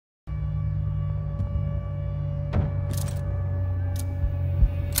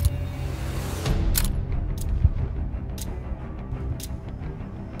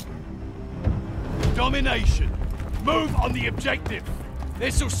Domination. Move on the objective.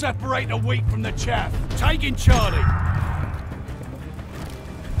 This'll separate the wheat from the chaff. Taking Charlie.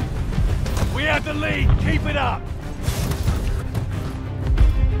 We have the lead. Keep it up.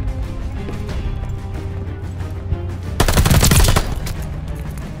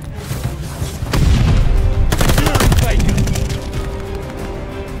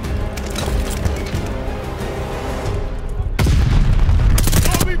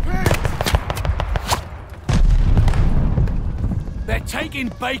 Taking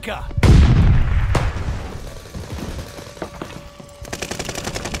Baker.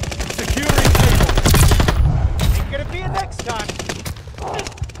 Securing Able. Ain't gonna be a next time.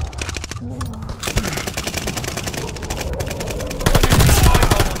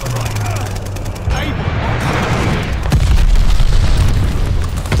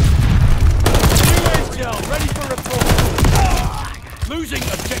 Ready for report. Losing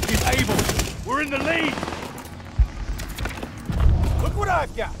objective Able. We're in the lead. Look what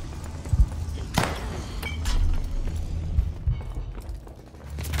I've got.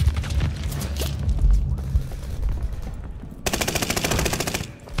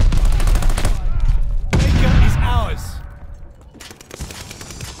 Baker is ours.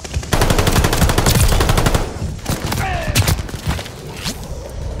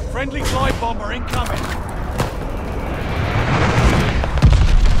 Friendly glide bomber incoming.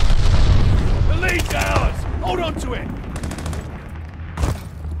 The lead's ours. Hold on to it.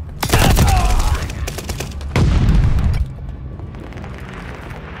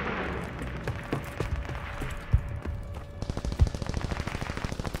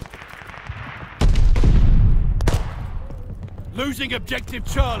 Losing objective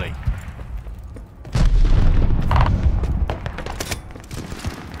Charlie.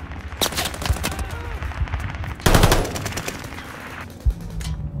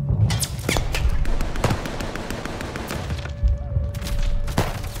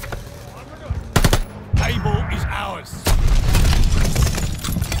 Able is ours.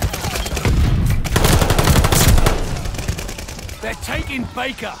 They're taking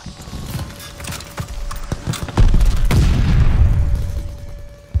Baker.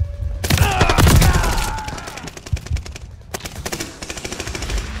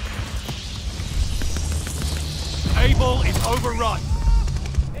 Able is overrun.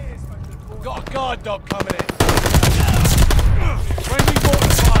 Got a guard dog coming in. Friendly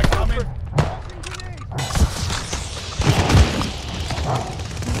mortar fire coming.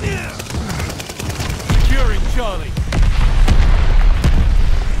 Securing Charlie.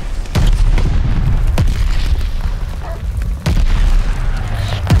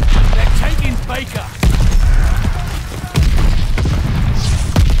 They're taking Baker.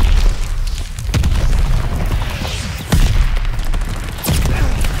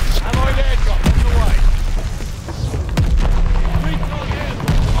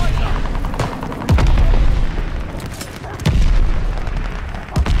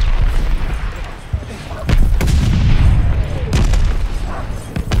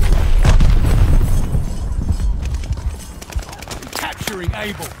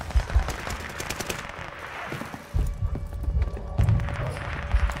 Able.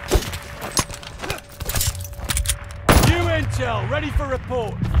 New intel, ready for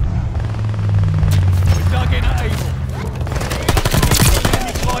report. We're dug in at Able.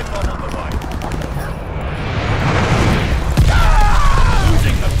 Enemy glide bomb on the way.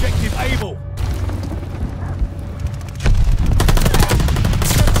 Losing objective Able.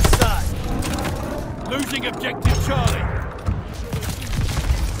 Losing objective Charlie.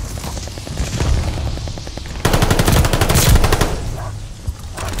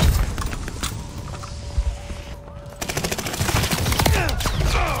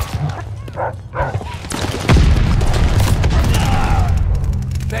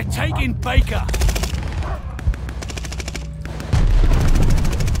 They're taking Baker.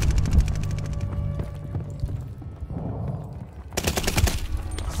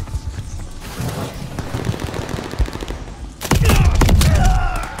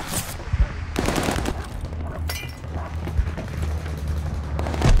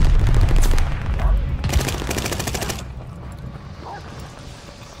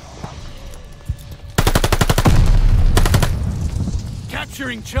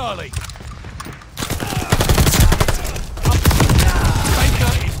 Capturing Charlie.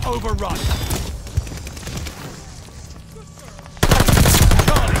 Baker is overrun.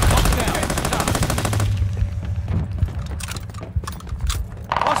 Charlie locked down.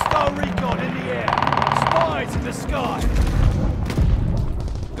 Hostile recon in the air. Spies in the sky.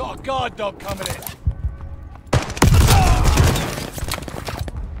 Got a guard dog coming in.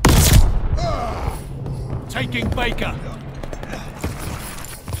 taking Baker.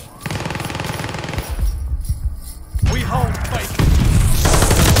 We hold Baker.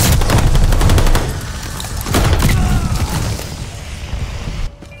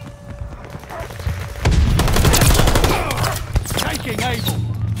 Taking Able.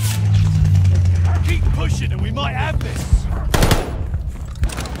 Keep pushing and we might have this.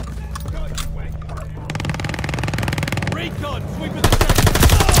 Recon, sweeping the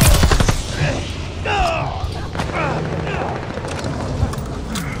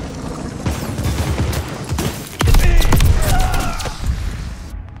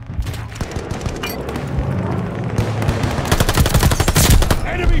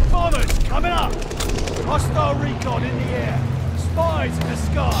enemy bombers coming up! Hostile recon in the air. Spies in the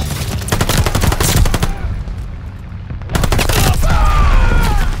sky.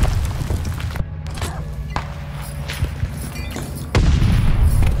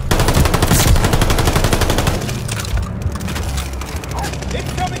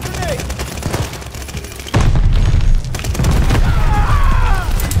 Incoming grenade!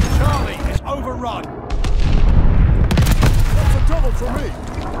 Charlie is overrun. That's a double for me.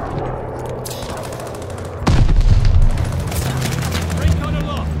 Recon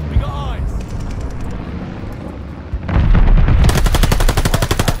aloft. We got eyes.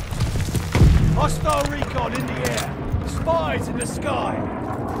 Hostile recon in the air. Spies in the sky.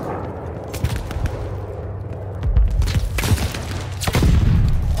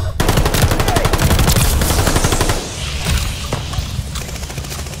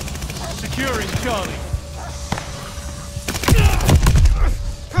 Securing Charlie.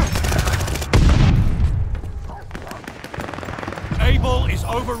 Able is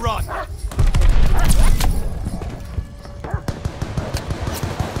overrun.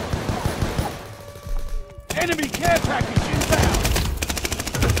 Enemy care package inbound.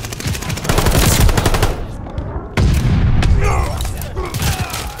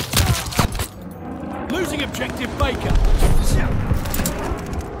 Losing objective Baker.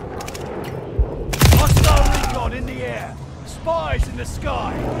 Hostile recon in the air. Spies in the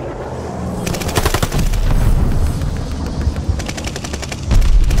sky.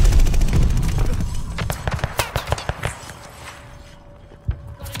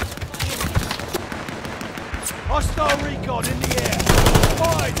 Hostile recon in the air.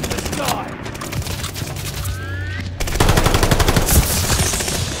 Spies in the sky.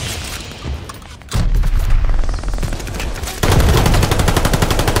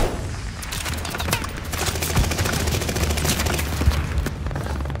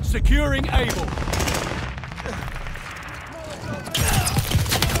 Securing Able.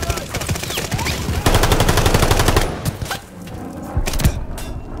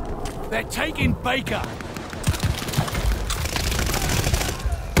 They're taking Baker.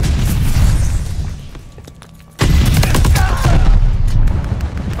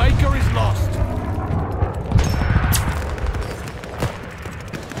 Baker is lost.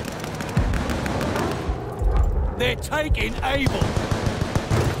 They're taking Able.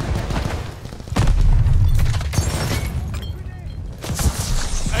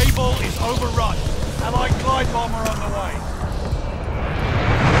 Able is overrun. Allied glide bomber on the way.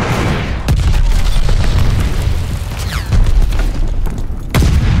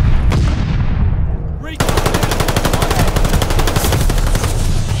 Recon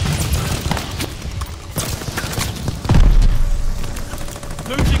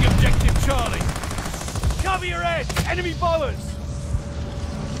losing objective Charlie. Cover your head! Enemy bombers!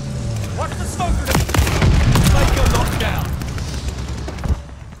 Watch the smoke grenade! Baker locked down.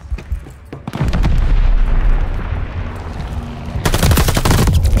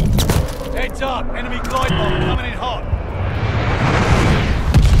 Heads up! Enemy glide bomb coming in hot.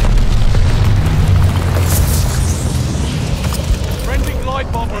 Friendly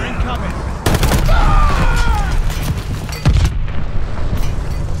glide bomber incoming.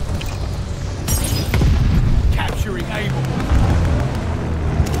 Capturing Able.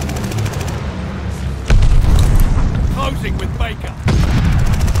 Closing with Baker.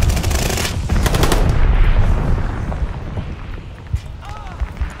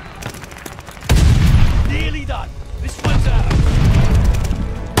 Nearly done. This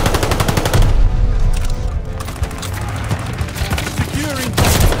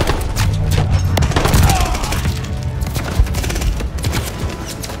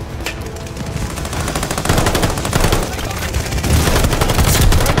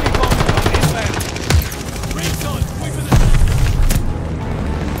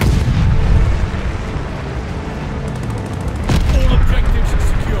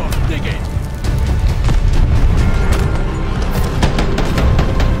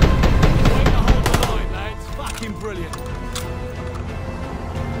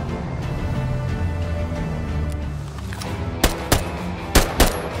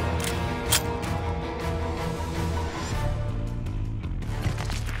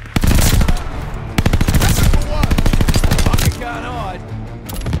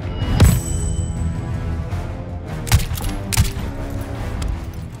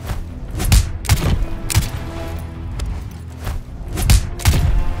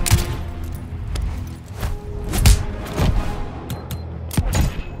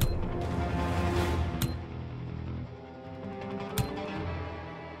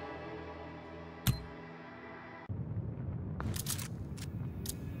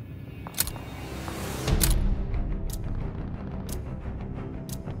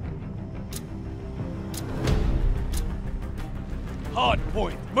Hard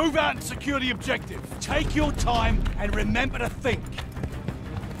point. Move out and secure the objective. Take your time and remember to think.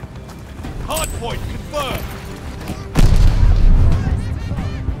 Hard point confirmed.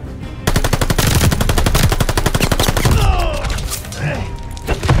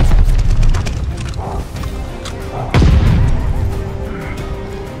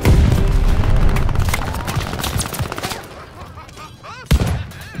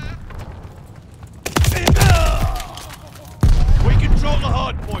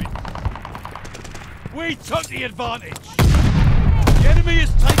 We took the advantage. The enemy is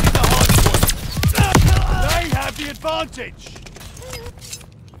taking the hard point. They have the advantage.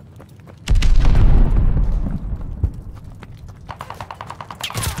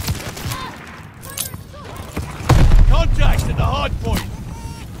 Contact at the hard point.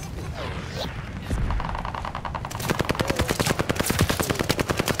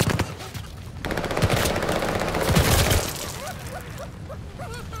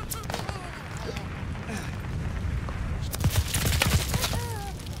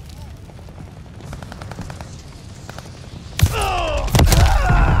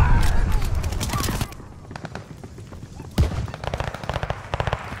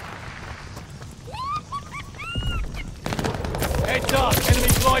 Heads up, enemy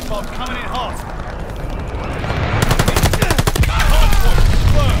glide bomb coming in hot. Hard point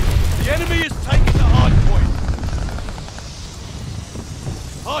confirmed. The enemy is taking the hard point.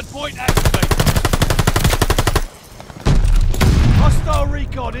 Hard point activated. Hostile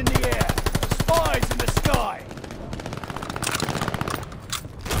recon in the air. Spies in the sky.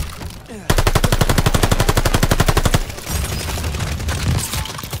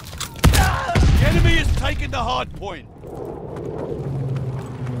 The enemy is taking the hard point.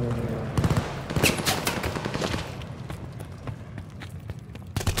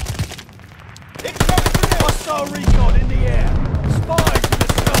 Hostile recon in the air. Spies in the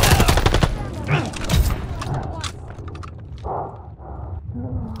sky.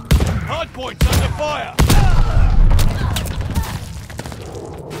 Hard points under fire.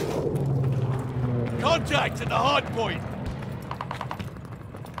 Contact at the hard point.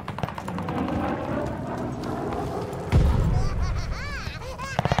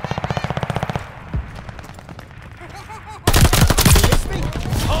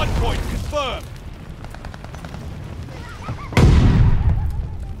 Hard point confirmed.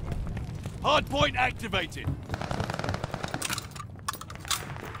 Hard point activated.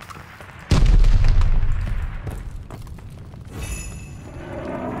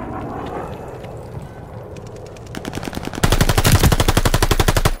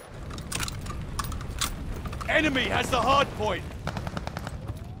 Enemy has the hard point.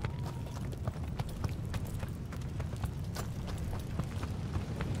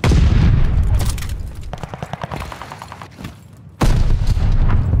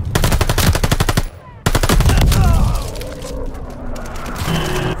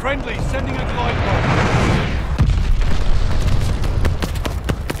 Friendly, sending a glide bomb.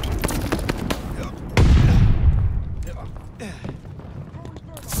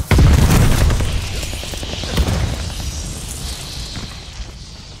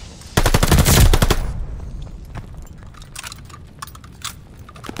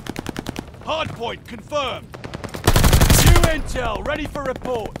 Hardpoint confirmed. New intel, ready for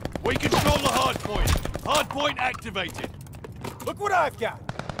report. We control the hardpoint. Hardpoint activated. Look what I've got.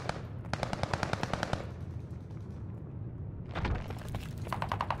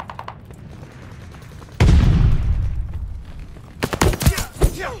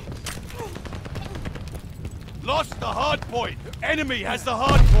 Lost the hard point. Enemy has the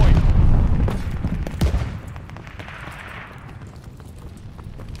hard point.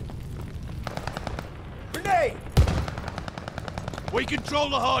 Grenade! We control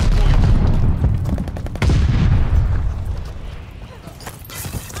the hard point.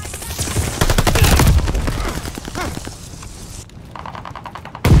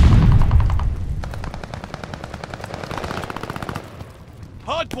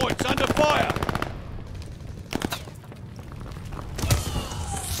 Hard point's under fire.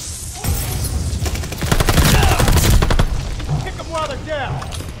 While they're down.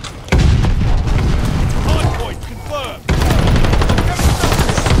 Hardpoint confirmed.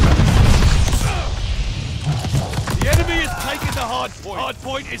 The enemy is taking the hardpoint.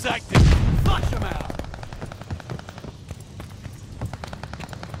 Hardpoint is active. Flush them out.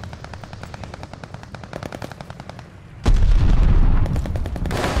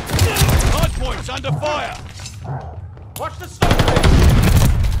 Hardpoint's under fire. Watch the smoke.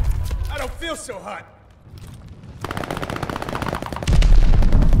 I don't feel so hot.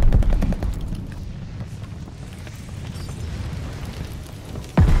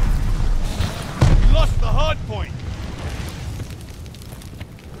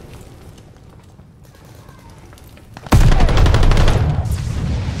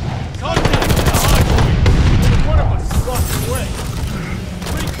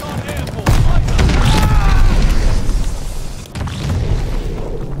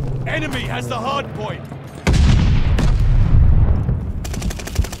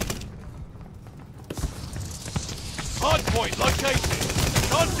 hard point located.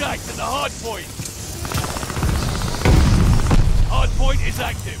 Contact at the hard point. Hard point is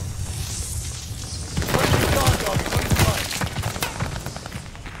active. Friendly Vanguard is on its way.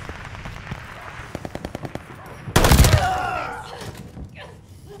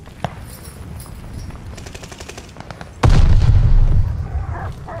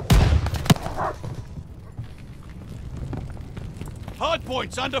 Hard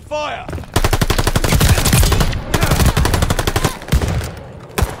point's under fire.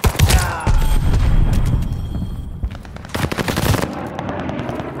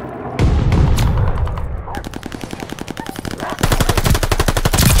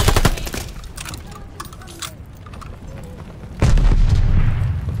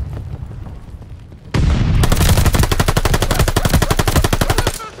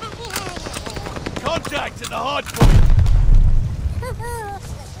 Contact at the hard point.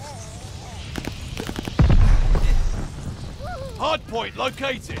 Hard point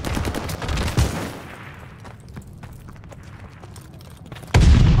located.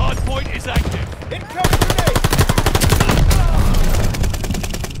 Hard point is active. Incoming grenade!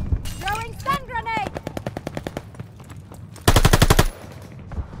 Throwing stun grenade!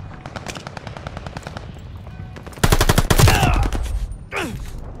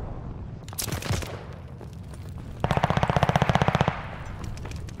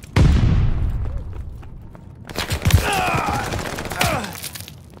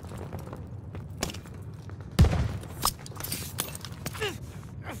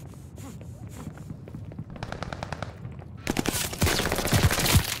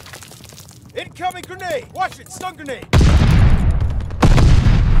 Incoming grenade! Watch it! Stun grenade!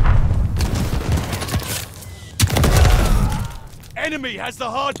 Enemy has the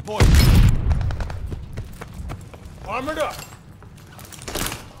hard point. Armored up!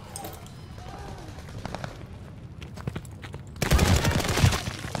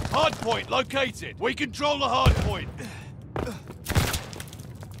 Hard point located. We control the hard point.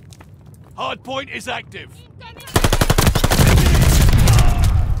 Hard point is active.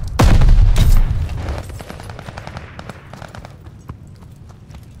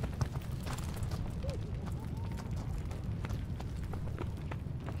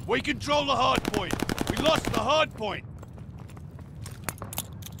 We control the hard point. We lost the hard point.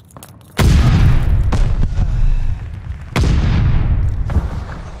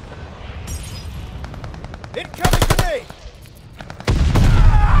 Incoming grenade!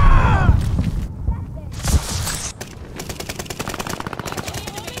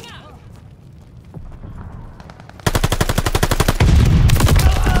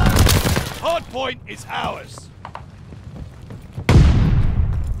 Hard point is ours.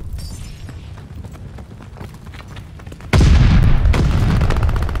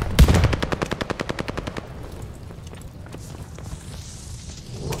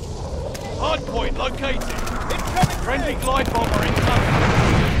 Hard point located. Incoming Friendly grenade! glide bomber incoming.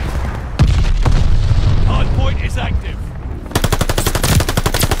 Hard point is active.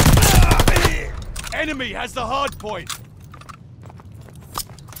 Enemy has the hard point.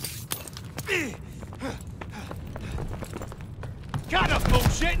 Cut the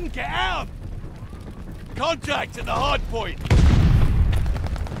bullshit and get out! Contact at the hard point.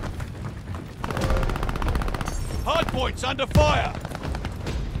 Hard point's under fire.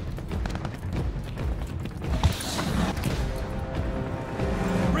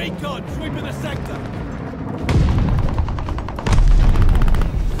 Recon sweeping the sector.